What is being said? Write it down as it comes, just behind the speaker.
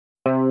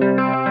Hey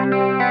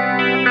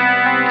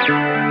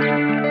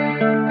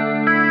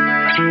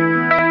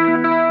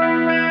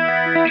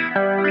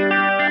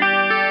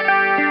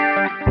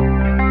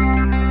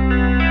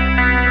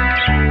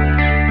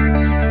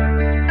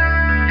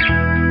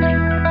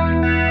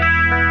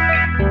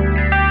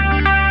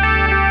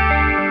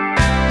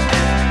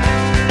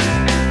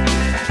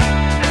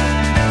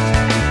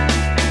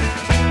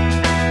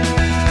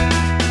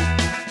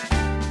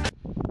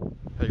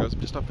guys,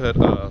 I'm just up at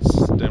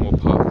Stanwell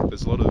Park.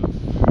 There's a lot of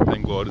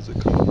hang gliders that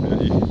come up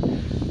out here,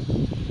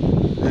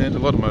 and a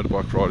lot of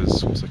motorbike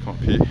riders also come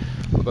up here.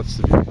 But that's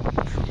the view.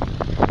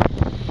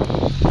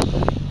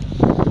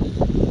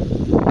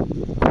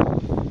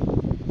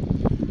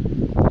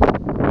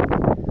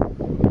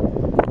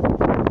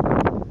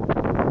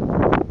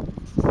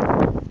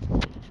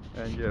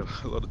 And yeah,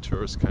 a lot of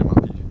tourists came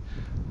up here.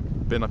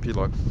 Been up here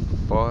like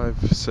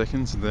 5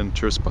 seconds, and then a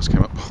tourist bus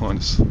came up behind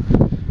us.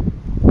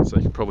 So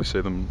you can probably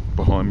see them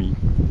behind me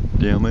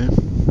down there.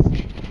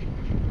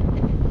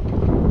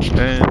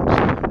 And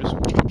I'm just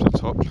walking up to the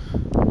top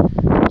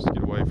just to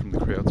get away from the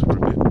crowds for a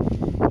bit.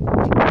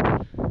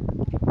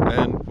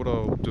 And what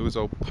I'll do is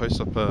I'll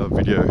post up a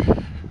video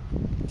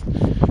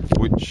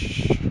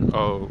which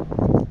I'll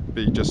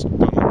be just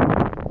done on.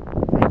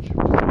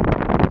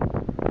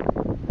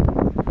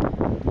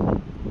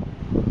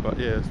 But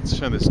yeah, it's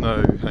showing there's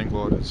no hang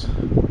gliders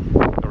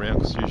around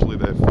because usually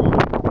they're full.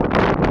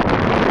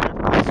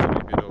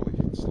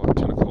 It's like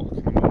 10 o'clock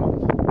in the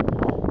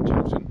morning, 10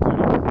 or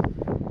 10:30.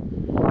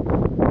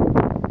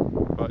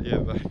 But yeah,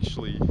 they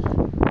actually,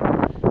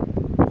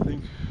 I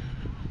think,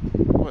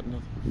 what,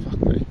 no, fuck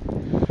me,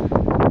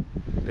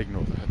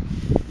 ignore that.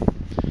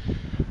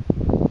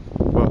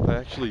 But they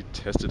actually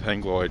tested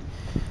hang gliders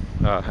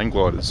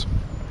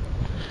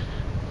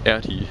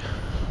out here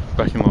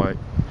back in like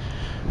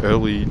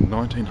early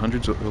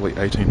 1900s or early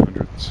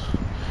 1800s.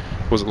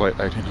 Was it late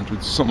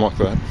 1800s? Something like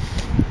that.